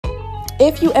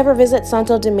If you ever visit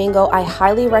Santo Domingo, I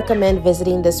highly recommend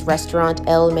visiting this restaurant,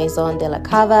 El Meson de la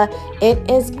Cava. It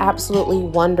is absolutely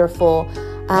wonderful.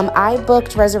 I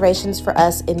booked reservations for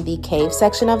us in the cave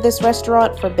section of this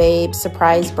restaurant for Babe's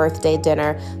surprise birthday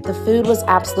dinner. The food was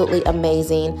absolutely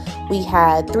amazing. We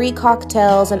had 3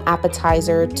 cocktails, an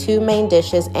appetizer, 2 main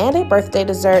dishes, and a birthday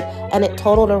dessert, and it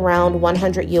totaled around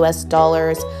 $100 US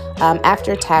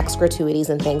after tax, gratuities,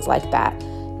 and things like that.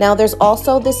 Now, there's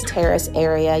also this terrace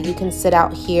area. You can sit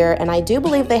out here, and I do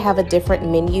believe they have a different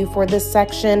menu for this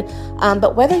section.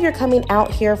 But whether you're coming out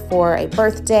here for a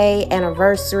birthday,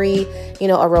 anniversary,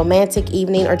 a romantic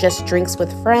evening, or just drinks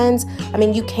with friends, I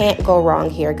mean, you can't go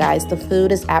wrong here, guys. The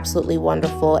food is absolutely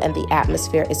wonderful, and the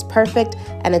atmosphere is perfect,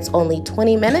 and it's only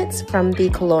 20 minutes from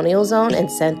the Colonial Zone in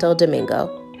Santo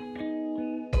Domingo.